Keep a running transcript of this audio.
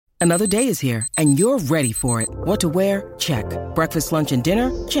Another day is here, and you're ready for it. What to wear? Check. Breakfast, lunch, and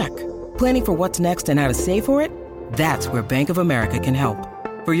dinner? Check. Planning for what's next and how to save for it? That's where Bank of America can help.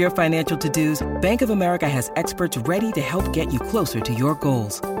 For your financial to-dos, Bank of America has experts ready to help get you closer to your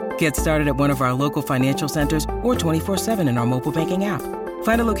goals. Get started at one of our local financial centers or 24/7 in our mobile banking app.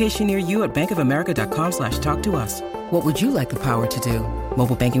 Find a location near you at bankofamerica.com/talktous. What would you like the power to do?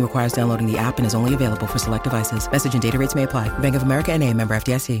 Mobile banking requires downloading the app and is only available for select devices. Message and data rates may apply. Bank of America N.A., member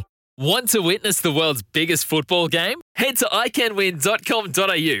FDIC. Want to witness the world's biggest football game? Head to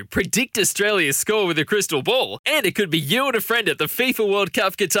iCanWin.com.au, predict Australia's score with a crystal ball, and it could be you and a friend at the FIFA World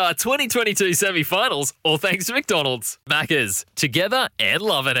Cup Qatar 2022 semi-finals, all thanks to McDonald's. Maccas, together and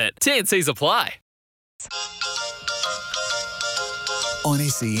loving it. TNCs apply. On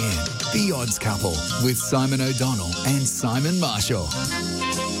SEN, The Odds Couple with Simon O'Donnell and Simon Marshall.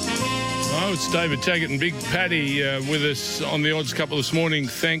 Oh, it's David Taggart and Big Paddy with us on the Odds Couple this morning,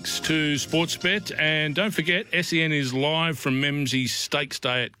 thanks to Sportsbet. And don't forget, SEN is live from Memsie Stakes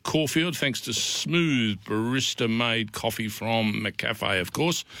Day at Caulfield, thanks to smooth barista-made coffee from McCafe, of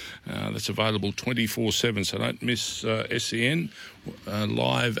course. That's available 24/7, so don't miss SEN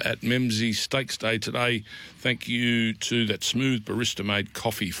live at Memsie Stakes Day today. Thank you to that smooth barista-made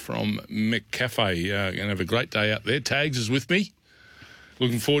coffee from McCafe. Going to have a great day out there. Tags is with me.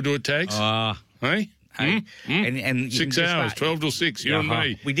 Looking forward to it, Tags? Hey? And 6 hours, 12 till 6, you and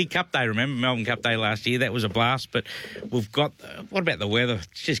me. We did Cup Day, remember? Melbourne Cup Day last year. That was a blast. But we've got, what about the weather?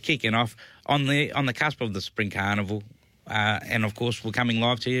 It's just kicking off on the cusp of the Spring Carnival. And, of course, we're coming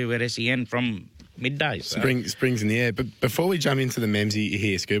live to you at SEN from midday. So. Spring's in the air. But before we jump into the Memsie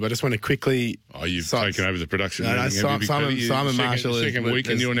here, Scoob, I just want to quickly... Oh, you've taken over the production. No, Simon Marshall has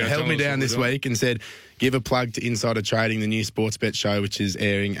held me down this week and said, give a plug to Insider Trading, the new Sportsbet show, which is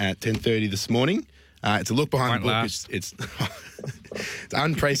airing at 10:30 this morning. It's a look behind the book. It's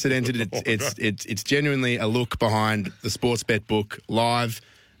unprecedented. It's genuinely a look behind the Sportsbet book live.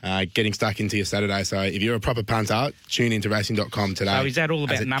 Getting stuck into your Saturday. So if you're a proper punter, tune into racing.com today. So is that all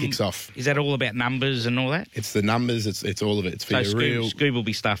about numbers? Is that all about numbers and all that? It's the numbers. It's all of it. It's for your real. Scoob will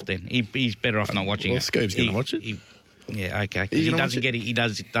be stuffed then. He's better off not watching it. Scoob's going to watch it. Yeah, okay. He doesn't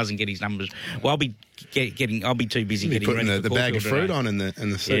get his numbers. Well, I'll be too busy getting putting ready the bag of fruit on and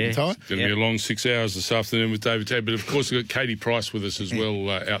the suit and tie. It's going to be a long 6 hours this afternoon with David Tab. But of course, we've got Katie Price with us as well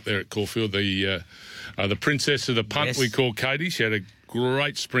out there at Caulfield, the princess of the punt. We call Katie. She had a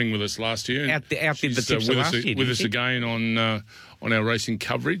great spring with us last year. Out did the tips last year. With us again on our racing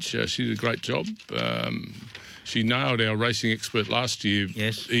coverage. She did a great job. She nailed our racing expert last year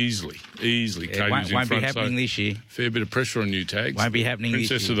easily. Yeah, won't be happening this year. Fair bit of pressure on you, Tags. Won't be happening this year.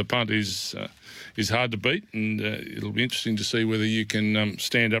 Princess of the punt is hard to beat, and it'll be interesting to see whether you can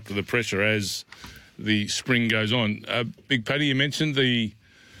stand up to the pressure as the spring goes on. Big Paddy, you mentioned the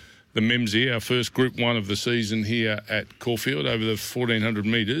Memsie, our first Group 1 of the season here at Caulfield over the 1,400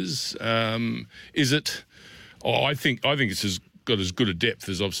 metres. Is it? I think it's got as good a depth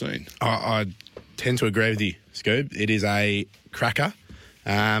as I've seen. I tend to agree with you, Scoob. It is a cracker.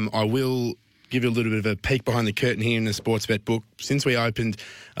 I will give you a little bit of a peek behind the curtain here in the Sportsbet book. Since we opened,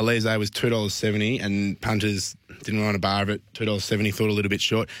 Elise was $2.70 and punters didn't want a bar of it, $2.70, thought a little bit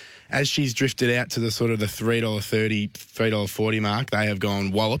short. As she's drifted out to the sort of the $3.30, $3.40 mark, they have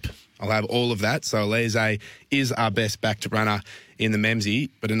gone wallop. I'll have all of that. So Elise is our best backed runner in the Memsie.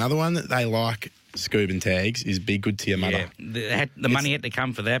 But another one that they like, Scoob and Tags, is Be Good to Your Mother. Yeah, the money had to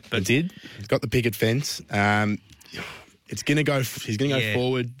come for that. But it did. It's got the picket fence. It's going to go. He's going to go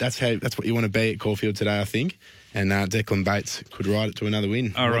forward. That's what you want to be at Caulfield today, I think. And Declan Bates could ride it to another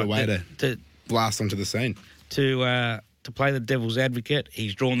win. All right, what a way to blast onto the scene. To play the devil's advocate,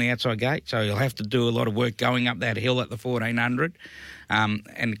 he's drawn the outside gate, so he'll have to do a lot of work going up that hill at the 1,400.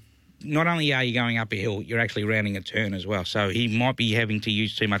 And not only are you going up a hill, you're actually rounding a turn as well. So he might be having to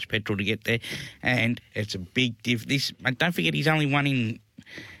use too much petrol to get there, and it's a big diff. Don't forget, he's only won in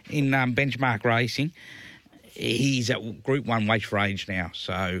benchmark racing. He's at Group 1 weight range now,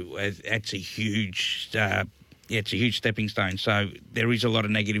 so that's a huge it's a huge stepping stone. So there is a lot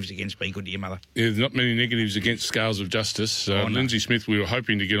of negatives against Be Good to Your Mother. Yeah, there's not many negatives against Scales of Justice. No. Lindsay Smith, we were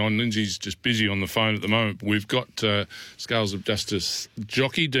hoping to get on. Lindsay's just busy on the phone at the moment. We've got Scales of Justice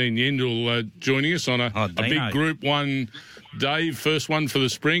jockey Dean Yendall joining us on a big Group 1 day, first one for the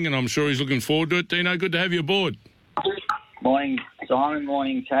spring, and I'm sure he's looking forward to it. Dino, good to have you aboard. Morning, Simon.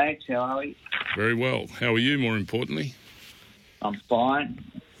 Morning, Tags. How are we? Very well. How are you, more importantly? I'm fine.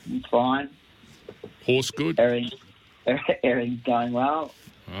 Horse good? Everything's going well.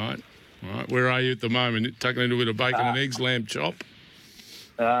 All right. Where are you at the moment? Tucking into a bit of bacon and eggs, lamb chop?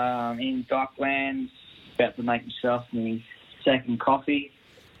 In Docklands, about to make myself my second coffee.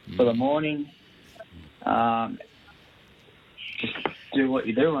 for the morning. Just do what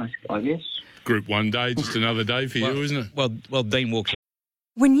you do, I guess. Group 1 day, just another day for you, isn't it? Well, Dean walks.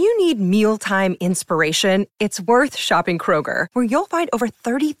 When you need mealtime inspiration, it's worth shopping Kroger, where you'll find over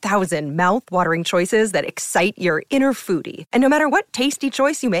 30,000 mouth-watering choices that excite your inner foodie. And no matter what tasty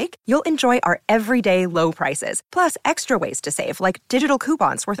choice you make, you'll enjoy our everyday low prices, plus extra ways to save, like digital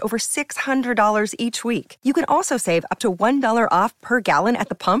coupons worth over $600 each week. You can also save up to $1 off per gallon at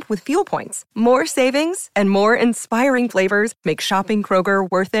the pump with fuel points. More savings and more inspiring flavors make shopping Kroger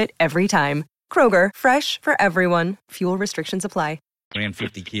worth it every time. Kroger, fresh for everyone. Fuel restrictions apply. Around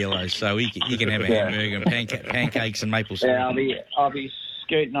 50 kilos, so he can have a hamburger and pancakes and maple syrup. Yeah, I'll be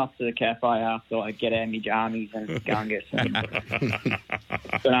scooting off to the cafe after I get out of my jammies and go and get some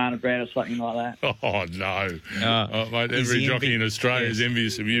banana bread or something like that. Oh, no. Mate, every jockey in Australia is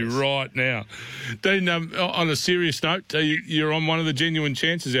envious of you right now. Dean, on a serious note, you're on one of the genuine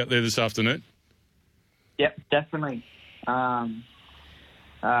chances out there this afternoon. Yep, definitely.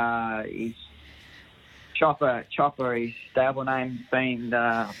 He's Chopper, his stable name's been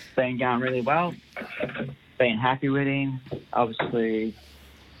going really well. Been happy with him. Obviously,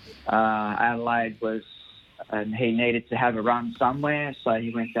 Adelaide and he needed to have a run somewhere, so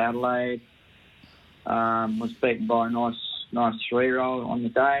he went to Adelaide. Was beaten by a nice 3-year-old on the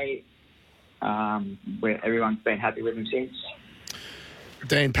day. Where everyone's been happy with him since.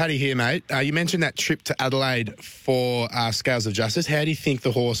 Dean, Paddy here, mate. You mentioned that trip to Adelaide for Scales of Justice. How do you think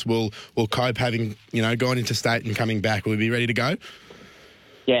the horse will cope, having gone into state and coming back? Will he be ready to go?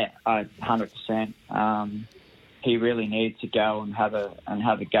 Yeah, 100%. He really needed to go and have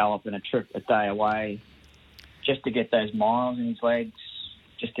a gallop and a trip a day away, just to get those miles in his legs,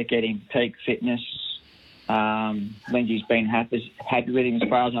 just to get him peak fitness. Lindsay's been happy with him as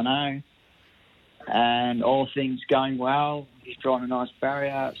far as I know, and all things going well. He's drawn a nice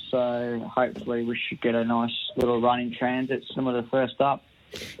barrier, so hopefully we should get a nice little run in transit, similar to first up.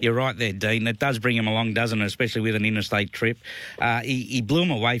 You're right there, Dean. It does bring him along, doesn't it? Especially with an interstate trip. He blew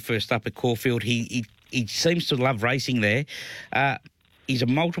him away first up at Caulfield. He seems to love racing there. He's a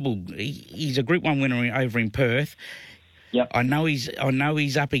Group 1 winner over in Perth. Yep. I know he's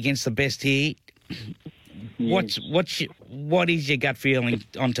up against the best here. Yes. What is your gut feeling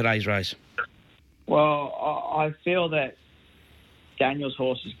on today's race? Well, I feel that Daniel's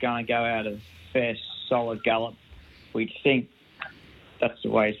horse is going to go out a fair, solid gallop. We think that's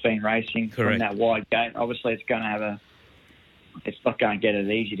the way he's been racing. Correct. From that wide gate. Obviously, it's not going to get it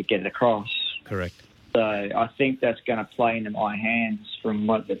easy to get it across. Correct. So I think that's going to play into my hands from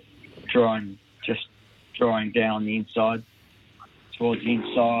what the drawing down the inside, towards the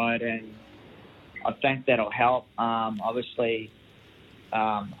inside, and I think that'll help. Obviously,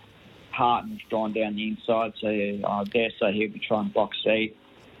 Harton's drawn down the inside, so I dare say he'll be trying to box seat.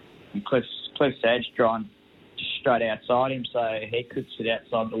 And Cliff's edge drawn just straight outside him, so he could sit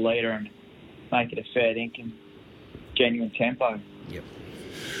outside the leader and make it a fair dinkum, genuine tempo. Yep.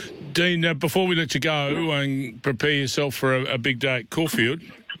 Dean, before we let you go and prepare yourself for a big day at Caulfield,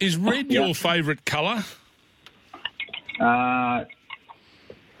 is red your favourite colour? Red,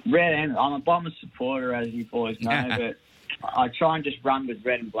 and I'm a Bombers supporter, as you boys know, but I try and just run with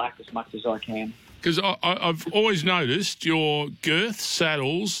red and black as much as I can. Because I've always noticed your girth,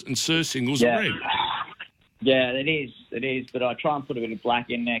 saddles and surcingles are red. Yeah, it is, but I try and put a bit of black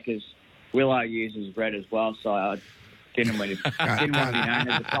in there because Willow uses red as well, so I didn't want to be known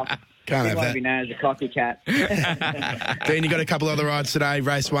as a cocky. Can't have that. Be known as a cocky cat. Dean, you got a couple other rides today.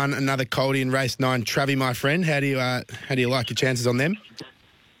 Race 1, another Coldie, and Race 9, Travie, my friend. How do you like your chances on them?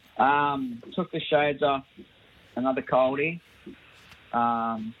 Took the shades off. Another Coldie.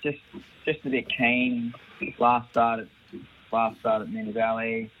 Just a bit keen. Last start at Minnie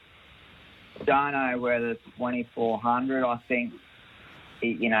Valley. Don't know whether 2400. I think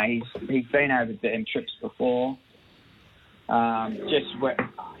he's been over them trips before. Just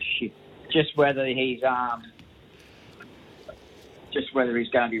whether he's going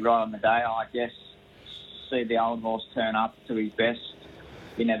to be right on the day. I guess see the old horse turn up to his best.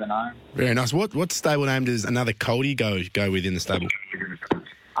 You never know. Very nice. What stable name does another Coldie go with in the stable?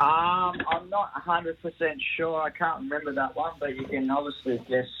 I'm not 100% sure. I can't remember that one, but you can obviously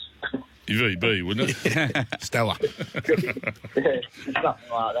guess. UVB, wouldn't it? Stella. Something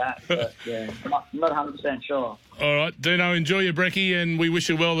like that. But yeah, I'm not 100% sure. All right, Dino, enjoy your brekkie, and we wish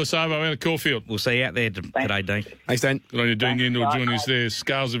you well this over out at Caulfield. We'll see you out there today, Dean. Thanks, Dean. Good on you, Dean Yendall, joining us there.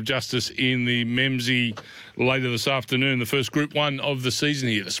 Scales of Justice in the Memsie later this afternoon. The first Group 1 of the season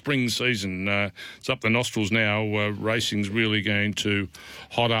here, the spring season. It's up the nostrils now. Racing's really going to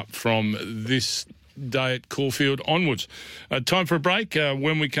hot up from this day at Caulfield onwards. Time for a break.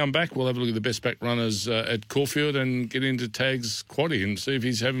 When we come back, we'll have a look at the best back runners at Caulfield and get into Tag's quaddie and see if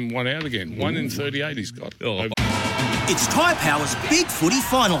he's having one out again. 1 in 38 he's got. It's Tyre Power's Big Footy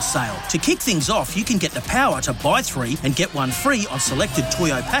Final Sale. To kick things off, you can get the power to buy 3 and get 1 free on selected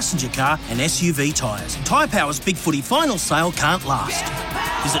Toyo passenger car and SUV tyres. Tyre Power's Big Footy Final Sale can't last.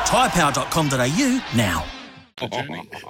 Visit tyrepower.com.au now.